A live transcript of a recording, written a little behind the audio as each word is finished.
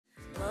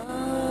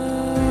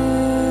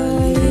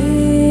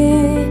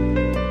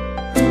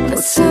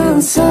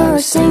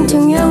sinh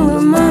thương yang lo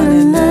mà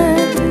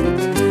nè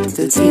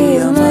từ chi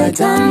ở mai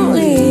tháng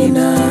li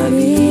na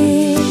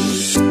li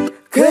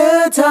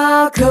cứ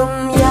ta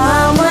không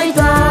ya mai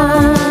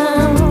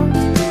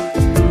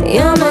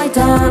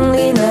tháng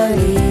li na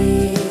li.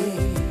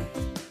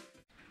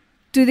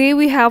 Today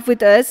we have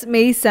with us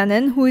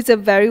Meyisanen, who is a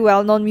very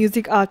well-known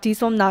music artist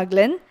from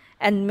Nagaland,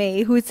 and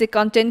May, who is a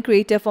content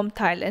creator from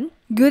Thailand.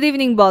 Good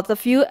evening, both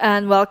of you,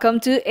 and welcome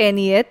to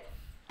Eniet.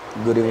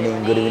 Good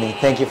evening, good evening.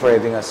 Thank you for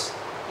having us.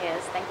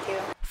 Yes, thank you.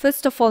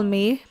 First of all,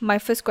 May, my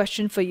first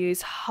question for you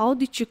is, how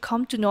did you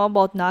come to know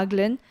about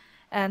Nagaland,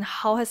 and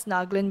how has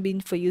Nagaland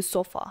been for you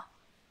so far?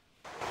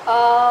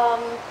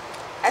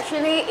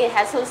 Actually, it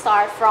has to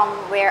start from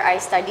where I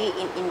study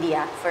in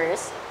India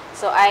first.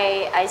 So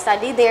I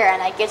study there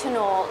and I get to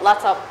know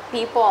lots of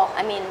people.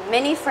 I mean,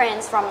 many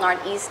friends from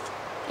Northeast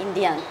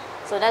Indian.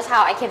 So that's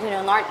how I get to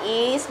know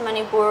Northeast,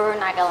 Manipur,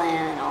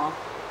 Nagaland, all.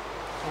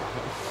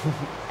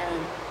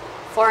 And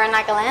for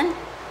Nagaland,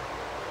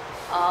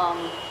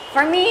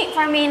 for me,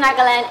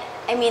 Nagaland,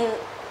 I mean,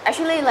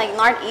 actually like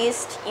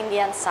Northeast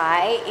Indian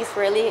side is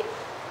really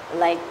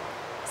like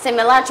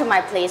similar to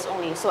my place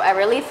only. So I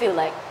really feel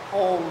like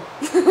home.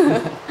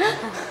 Yeah.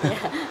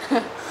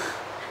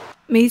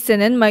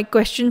 Meyisanen, my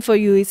question for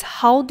you is,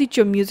 how did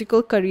your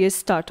musical career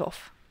start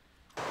off?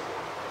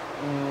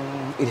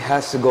 It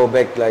has to go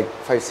back like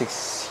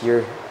 5-6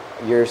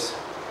 years.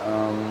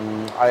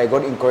 I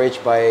got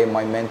encouraged by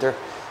my mentor,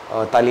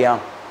 Taliang.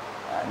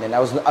 And then I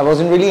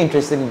wasn't really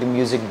interested in the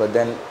music, but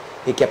then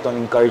he kept on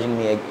encouraging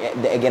me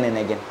again and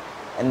again.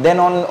 And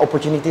then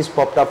opportunities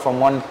popped up from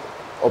one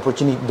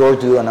opportunity door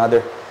to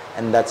another,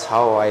 and that's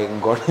how I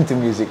got into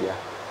music. Yeah.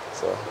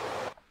 So.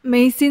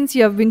 May, since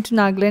you have been to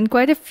Nagaland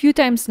quite a few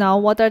times now,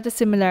 what are the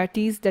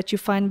similarities that you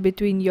find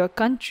between your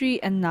country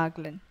and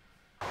Nagaland?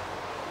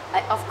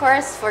 Of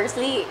course,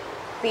 firstly,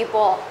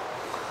 people,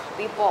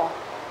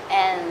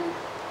 and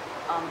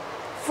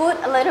food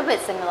a little bit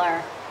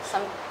similar.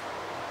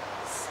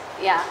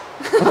 Yeah,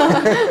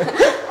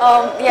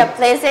 yeah,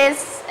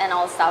 places and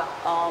all stuff.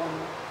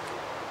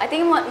 I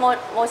think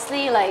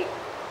mostly like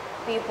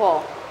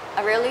people.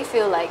 I really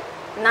feel like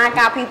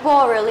Naga people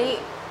are really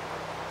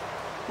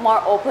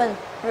more open,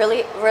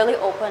 really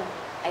open.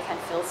 I can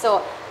feel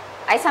so.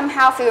 I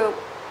somehow feel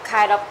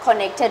kind of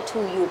connected to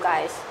you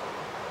guys.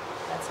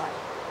 That's why.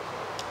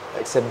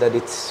 Except that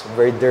it's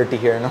very dirty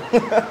here, no?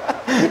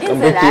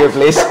 Compared to your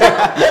place.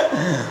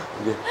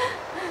 Okay.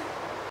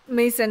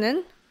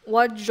 Meyisanen,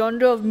 what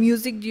genre of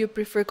music do you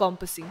prefer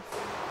composing?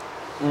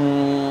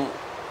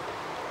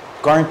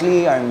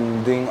 Currently,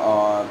 I'm doing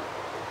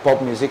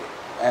pop music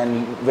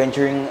and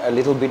venturing a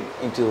little bit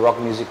into rock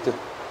music too.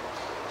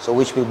 So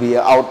which will be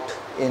out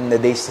in the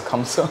days to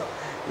come. So,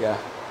 yeah.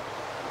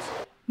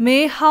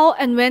 May, how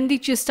and when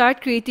did you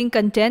start creating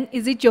content?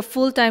 Is it your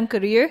full-time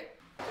career?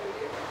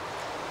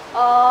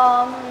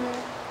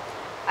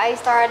 I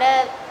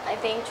started, I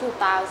think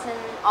 2000.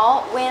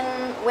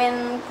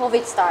 When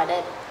COVID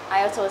started,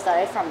 I also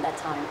started from that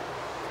time,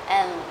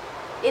 and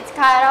it's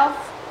kind of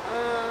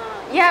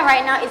yeah.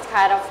 Right now, it's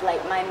kind of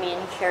like my main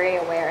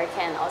career where I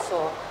can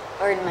also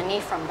earn money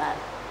from that.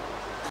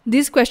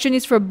 This question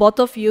is for both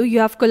of you. You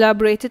have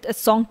collaborated a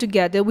song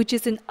together, which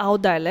is in our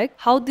dialect.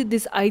 How did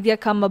this idea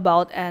come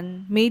about?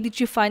 And May, did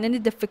you find any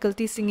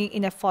difficulty singing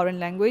in a foreign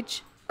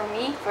language? For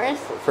me,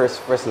 first.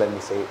 First, let me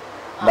say,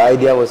 the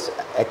idea was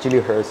actually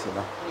hers. You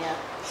know. Yeah.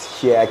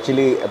 She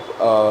actually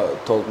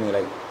told me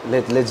like,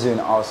 let's do an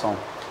our song.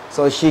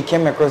 So she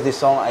came across this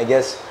song, I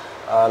guess,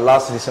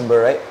 last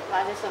December, right?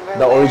 Last December.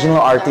 The original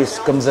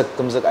artist,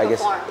 Kumzak, I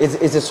guess.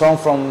 It's a song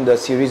from the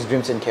series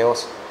Dreams and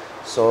Chaos.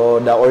 So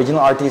the original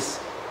artist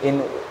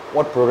in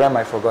what program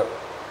I forgot.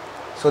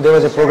 So there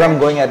was a program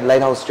going at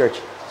Lighthouse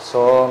Church.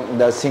 So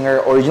the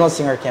original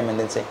singer came and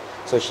then sang.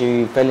 So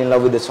she fell in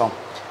love with the song.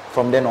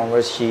 From then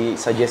onwards, she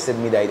suggested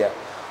me the idea.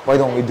 Why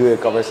don't we do a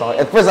cover song?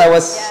 At first I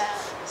was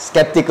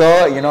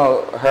skeptical, you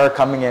know, her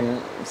coming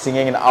and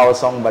singing in our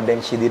song, but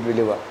then she did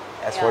really well.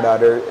 As for the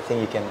other thing,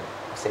 you can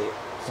say it.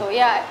 So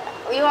yeah,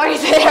 you already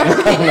said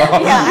everything. No.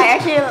 Yeah, I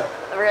actually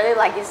really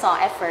like this song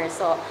at first,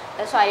 so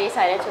that's why I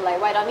decided to like,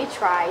 why don't we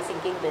try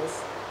singing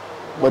this?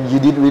 But you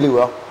did really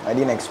well. I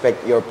didn't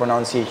expect your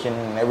pronunciation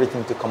and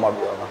everything to come out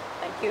well.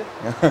 Thank you.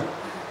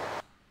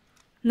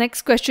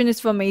 Next question is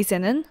for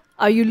Meyisanen.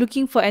 Are you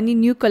looking for any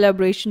new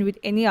collaboration with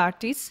any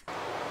artists?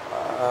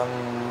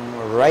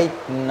 Right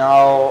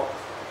now,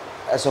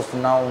 as of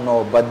now,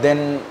 no. But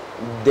then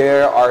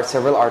there are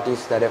several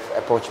artists that have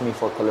approached me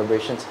for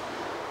collaborations.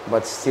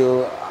 But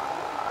still,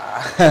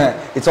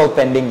 it's all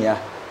pending, yeah.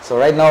 So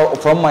right now,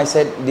 from my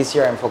set, this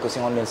year I'm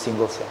focusing on the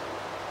singles. Yeah.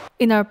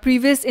 In our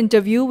previous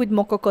interview with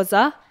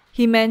Mokokoza,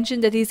 he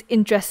mentioned that he's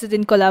interested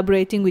in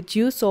collaborating with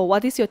you. So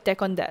what is your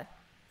take on that?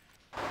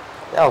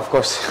 Yeah, of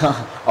course.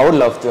 I would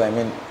love to. I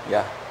mean,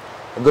 yeah,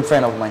 a good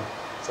friend of mine.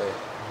 So, yeah.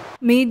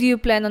 May, do you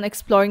plan on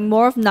exploring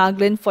more of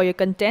Nagaland for your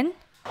content?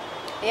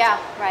 Yeah,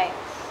 right.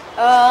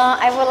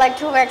 I would like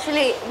to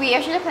we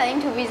actually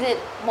planning to visit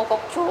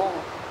Mokokchung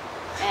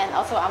and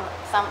also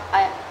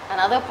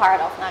another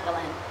part of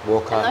Nagaland.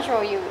 Woka. I'm not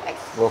sure you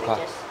Woka.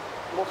 suggest.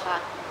 Buka.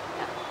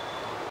 Yeah.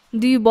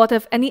 Do you both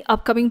have any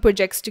upcoming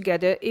projects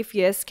together? If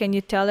yes, can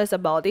you tell us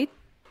about it?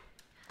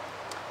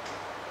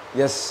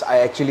 Yes, I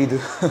actually do.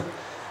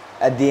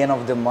 At the end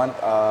of the month,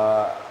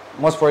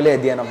 most probably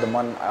at the end of the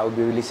month, I'll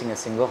be releasing a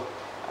single,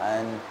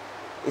 and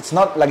it's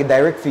not like a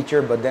direct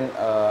feature, but then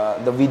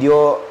the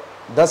video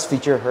does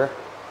feature her,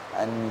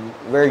 and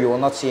where you will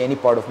not see any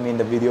part of me in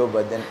the video,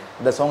 but then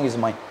the song is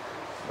mine.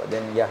 But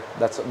then yeah,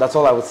 that's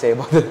all I would say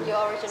about it.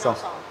 Your original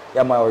song.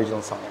 Yeah, my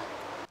original song. Yeah,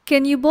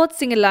 Can you both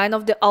sing a line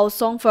of the Our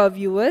Song for our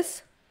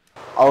viewers?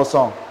 our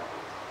song.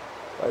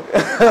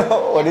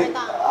 What is?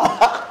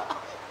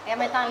 Em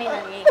mới tăng lên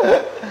là gì?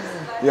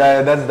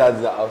 Yeah,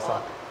 that's the our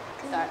song.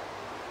 Start.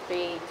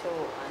 3, 2,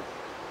 1.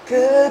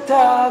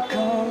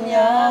 Ketakum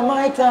ya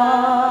mai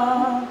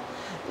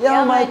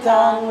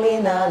tang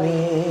lina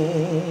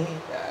li.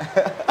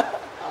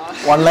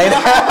 One line.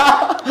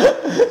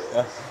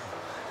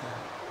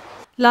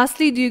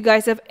 Lastly, do you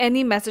guys have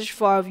any message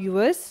for our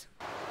viewers?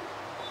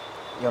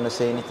 You want to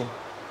say anything?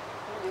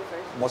 You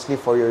first. Mostly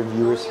for your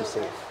viewers, you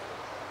say.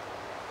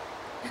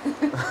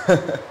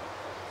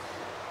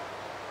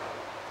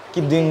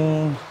 Keep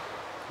doing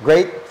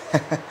great,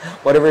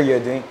 whatever you're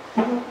doing,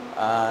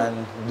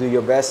 and do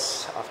your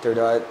best. After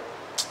that,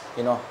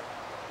 you know,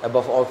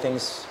 above all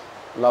things,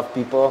 love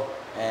people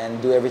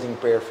and do everything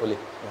prayerfully.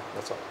 Yeah,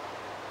 that's all.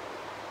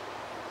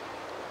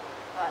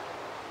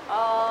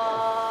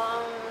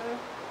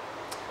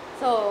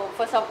 So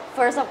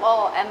first of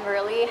all, I'm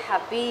really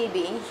happy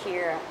being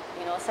here.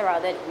 You know,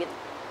 surrounded with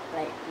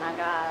like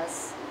Naga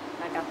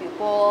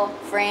people,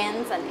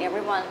 friends, and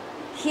everyone.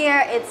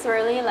 Here, it's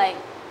really like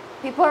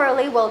people are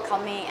really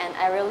welcoming, and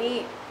I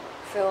really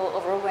feel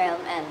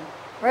overwhelmed and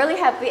really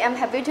happy. I'm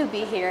happy to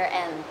be here,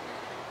 and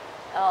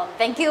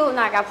thank you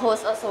Naga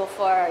Post also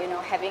for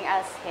having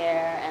us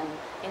here and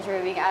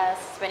interviewing us,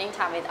 spending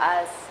time with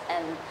us,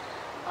 and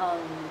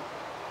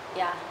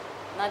yeah,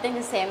 nothing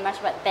to say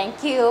much, but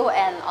thank you.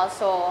 And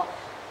also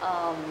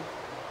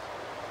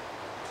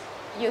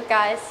you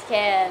guys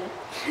can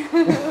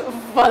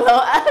follow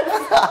us.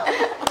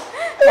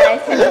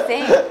 Guys, can you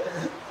sing?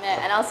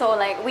 Yeah, and also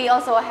like we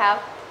also have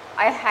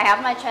I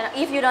have my channel.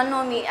 If you don't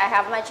know me, I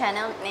have my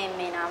channel named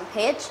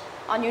Maynumpetch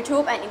on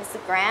YouTube and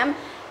Instagram.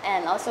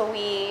 And also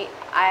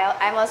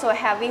I'm also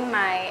having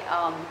my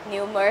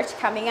new merch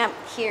coming up.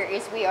 Here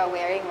is we are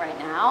wearing right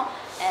now.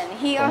 And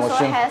he also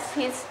has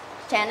his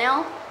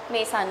channel,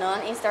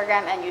 Meyisanen,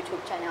 Instagram and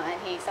YouTube channel.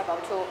 And he's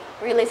about to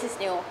release his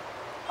new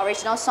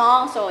original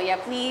song. So yeah,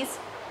 please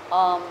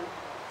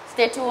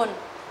stay tuned.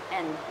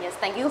 And yes,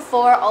 thank you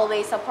for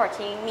always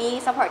supporting me,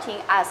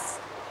 supporting us.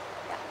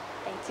 Yeah,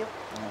 thank you.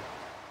 Yeah.